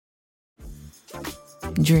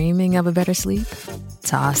Dreaming of a better sleep?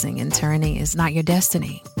 Tossing and turning is not your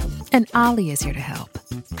destiny. And Ollie is here to help.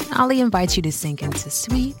 Ollie invites you to sink into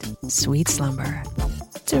sweet, sweet slumber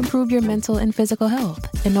to improve your mental and physical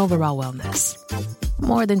health and overall wellness.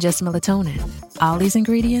 More than just melatonin, Ollie's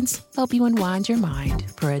ingredients help you unwind your mind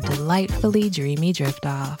for a delightfully dreamy drift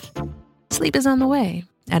off. Sleep is on the way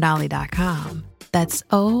at Ollie.com. That's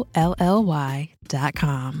OLLY.com.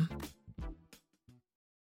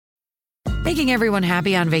 Making everyone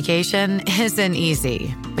happy on vacation isn't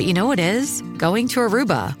easy, but you know what is? Going to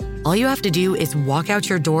Aruba. All you have to do is walk out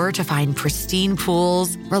your door to find pristine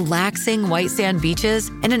pools, relaxing white sand beaches,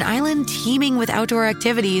 and an island teeming with outdoor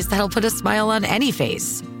activities that'll put a smile on any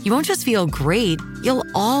face. You won't just feel great, you'll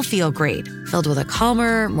all feel great, filled with a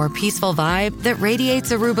calmer, more peaceful vibe that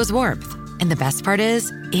radiates Aruba's warmth. And the best part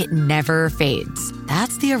is, it never fades.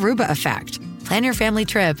 That's the Aruba effect. Plan your family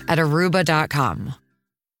trip at Aruba.com.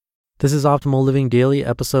 This is Optimal Living Daily,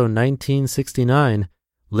 episode 1969,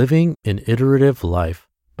 Living an Iterative Life,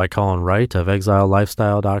 by Colin Wright of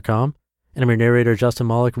ExileLifestyle.com. And I'm your narrator, Justin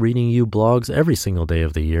Malik, reading you blogs every single day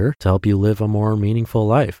of the year to help you live a more meaningful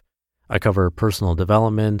life. I cover personal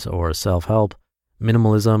development or self-help,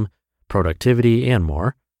 minimalism, productivity, and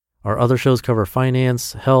more. Our other shows cover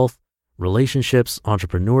finance, health, relationships,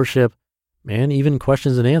 entrepreneurship, and even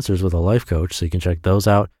questions and answers with a life coach, so you can check those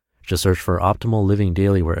out. Just search for Optimal Living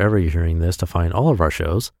Daily wherever you're hearing this to find all of our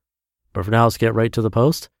shows. But for now, let's get right to the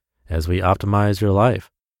post as we optimize your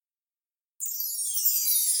life.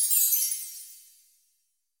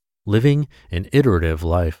 Living an Iterative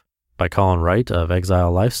Life, by Colin Wright of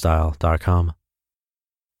ExileLifestyle.com.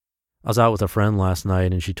 I was out with a friend last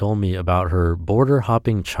night and she told me about her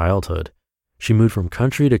border-hopping childhood. She moved from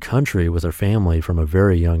country to country with her family from a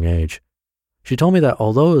very young age. She told me that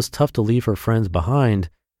although it was tough to leave her friends behind,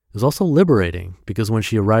 it was also liberating because when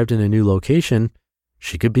she arrived in a new location,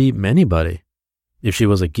 she could be anybody. If she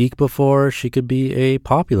was a geek before, she could be a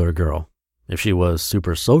popular girl. If she was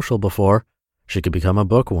super social before, she could become a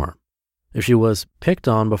bookworm. If she was picked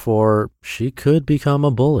on before, she could become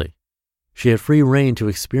a bully. She had free rein to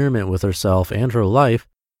experiment with herself and her life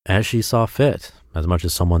as she saw fit, as much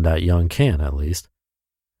as someone that young can, at least.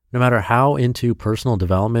 No matter how into personal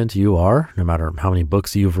development you are, no matter how many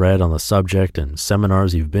books you've read on the subject and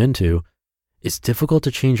seminars you've been to, it's difficult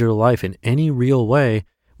to change your life in any real way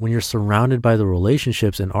when you're surrounded by the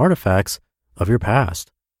relationships and artifacts of your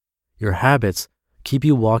past. Your habits keep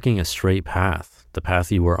you walking a straight path, the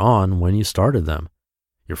path you were on when you started them.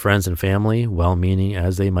 Your friends and family, well-meaning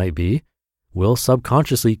as they might be, will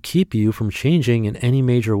subconsciously keep you from changing in any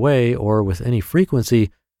major way or with any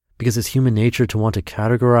frequency because it's human nature to want to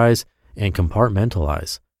categorize and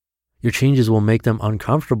compartmentalize. Your changes will make them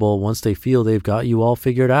uncomfortable once they feel they've got you all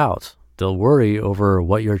figured out. They'll worry over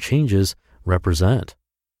what your changes represent.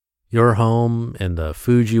 Your home and the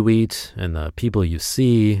food you eat and the people you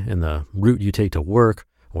see and the route you take to work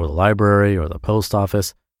or the library or the post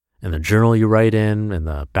office and the journal you write in and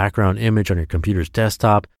the background image on your computer's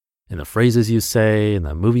desktop and the phrases you say and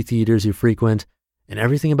the movie theaters you frequent and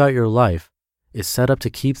everything about your life is set up to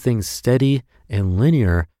keep things steady and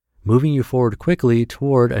linear, moving you forward quickly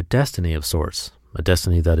toward a destiny of sorts, a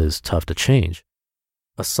destiny that is tough to change.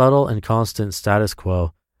 A subtle and constant status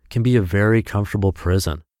quo can be a very comfortable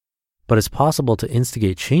prison, but it's possible to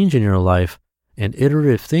instigate change in your life, and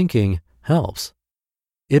iterative thinking helps.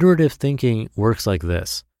 Iterative thinking works like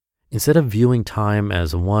this. Instead of viewing time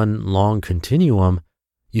as one long continuum,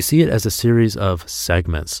 you see it as a series of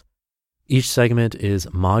segments. Each segment is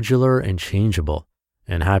modular and changeable,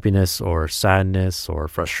 and happiness or sadness or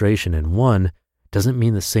frustration in one doesn't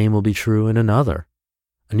mean the same will be true in another.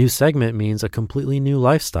 A new segment means a completely new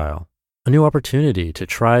lifestyle, a new opportunity to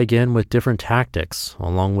try again with different tactics,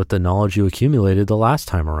 along with the knowledge you accumulated the last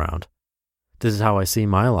time around. This is how I see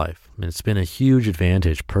my life, and it's been a huge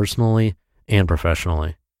advantage personally and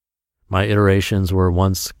professionally. My iterations were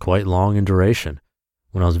once quite long in duration.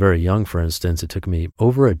 When I was very young, for instance, it took me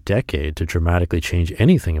over a decade to dramatically change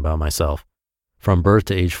anything about myself. From birth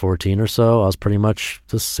to age 14 or so, I was pretty much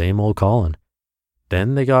the same old Colin.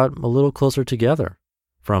 Then they got a little closer together.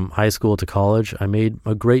 From high school to college, I made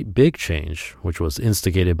a great big change, which was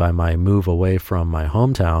instigated by my move away from my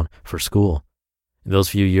hometown for school. In those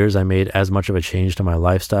few years, I made as much of a change to my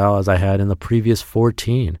lifestyle as I had in the previous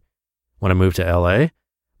 14. When I moved to LA,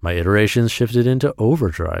 my iterations shifted into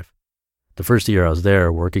overdrive. The first year I was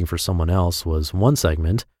there working for someone else was one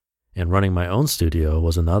segment, and running my own studio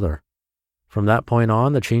was another. From that point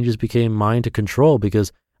on, the changes became mine to control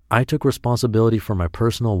because I took responsibility for my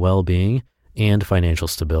personal well-being and financial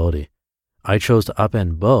stability. I chose to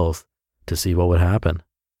upend both to see what would happen.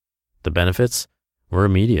 The benefits were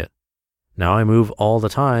immediate. Now I move all the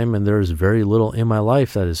time, and there's very little in my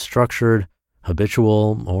life that is structured,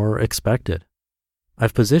 habitual, or expected.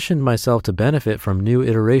 I've positioned myself to benefit from new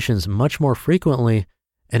iterations much more frequently,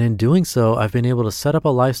 and in doing so, I've been able to set up a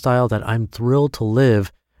lifestyle that I'm thrilled to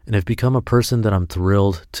live and have become a person that I'm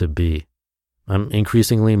thrilled to be. I'm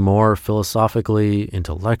increasingly more philosophically,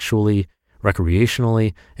 intellectually,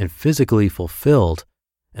 recreationally, and physically fulfilled,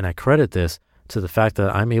 and I credit this to the fact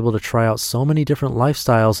that I'm able to try out so many different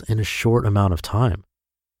lifestyles in a short amount of time.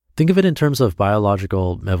 Think of it in terms of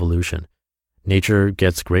biological evolution. Nature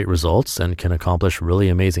gets great results and can accomplish really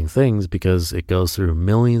amazing things because it goes through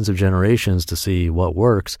millions of generations to see what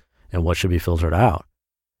works and what should be filtered out.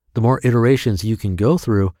 The more iterations you can go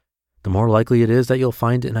through, the more likely it is that you'll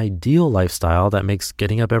find an ideal lifestyle that makes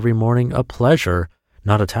getting up every morning a pleasure,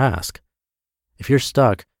 not a task. If you're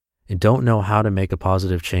stuck and don't know how to make a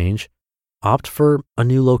positive change, opt for a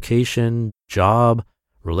new location, job,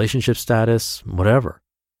 relationship status, whatever.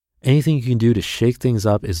 Anything you can do to shake things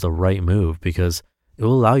up is the right move because it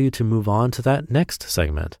will allow you to move on to that next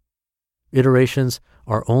segment. Iterations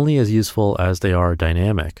are only as useful as they are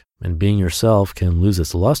dynamic, and being yourself can lose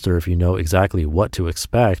its luster if you know exactly what to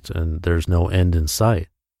expect and there's no end in sight.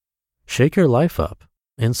 Shake your life up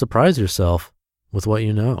and surprise yourself with what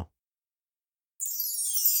you know.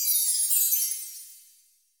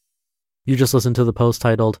 You just listened to the post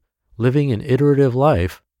titled Living an Iterative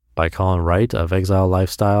Life by Colin Wright of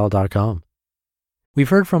ExileLifestyle.com. We've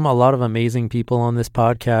heard from a lot of amazing people on this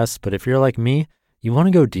podcast, but if you're like me, you want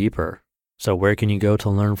to go deeper. So where can you go to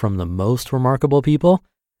learn from the most remarkable people?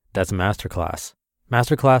 That's Masterclass.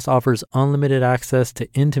 Masterclass offers unlimited access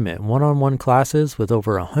to intimate one-on-one classes with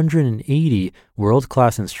over 180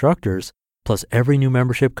 world-class instructors, plus every new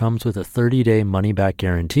membership comes with a 30-day money-back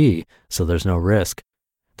guarantee, so there's no risk.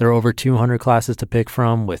 There are over 200 classes to pick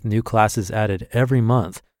from, with new classes added every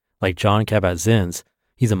month, like Jon Kabat-Zinn's.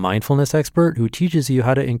 He's a mindfulness expert who teaches you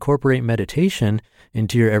how to incorporate meditation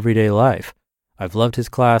into your everyday life. I've loved his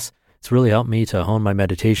class. It's really helped me to hone my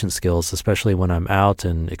meditation skills, especially when I'm out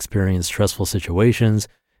and experience stressful situations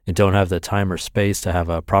and don't have the time or space to have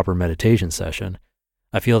a proper meditation session.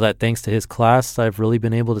 I feel that thanks to his class, I've really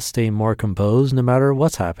been able to stay more composed no matter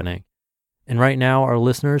what's happening. And right now, our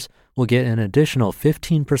listeners will get an additional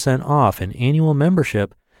 15% off an annual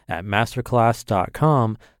membership at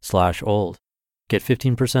masterclass.com/old. Get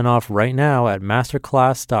 15% off right now at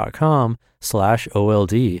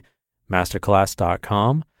masterclass.com/OLD,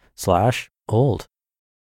 masterclass.com/old.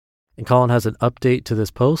 And Colin has an update to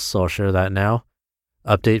this post, so I'll share that now.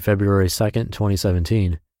 Update February 2nd,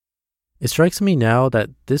 2017. It strikes me now that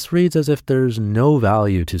this reads as if there's no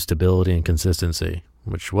value to stability and consistency,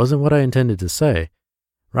 which wasn't what I intended to say.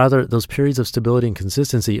 Rather, those periods of stability and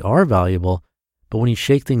consistency are valuable, but when you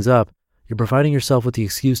shake things up, you're providing yourself with the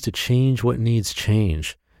excuse to change what needs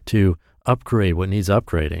change, to upgrade what needs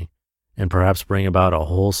upgrading, and perhaps bring about a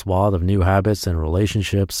whole swath of new habits and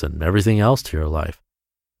relationships and everything else to your life.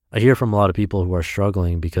 I hear from a lot of people who are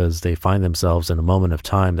struggling because they find themselves in a moment of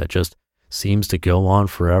time that just seems to go on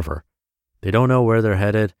forever. They don't know where they're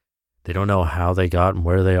headed. They don't know how they got and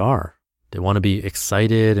where they are. They want to be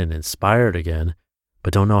excited and inspired again,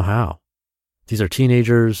 but don't know how. These are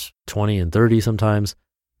teenagers, 20 and 30 sometimes,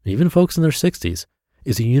 even folks in their 60s.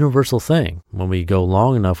 Is a universal thing when we go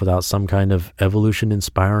long enough without some kind of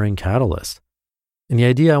evolution-inspiring catalyst. And the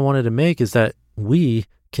idea I wanted to make is that we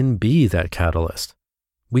can be that catalyst.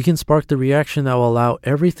 We can spark the reaction that will allow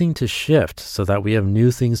everything to shift so that we have new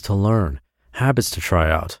things to learn, habits to try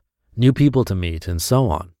out, new people to meet, and so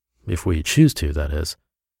on, if we choose to, that is.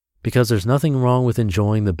 Because there's nothing wrong with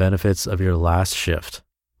enjoying the benefits of your last shift,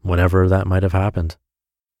 whenever that might have happened.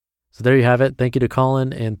 So there you have it. Thank you to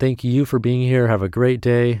Colin, and thank you for being here. Have a great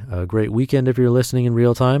day, a great weekend if you're listening in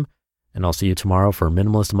real time, and I'll see you tomorrow for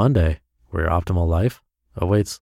Minimalist Monday, where your optimal life awaits.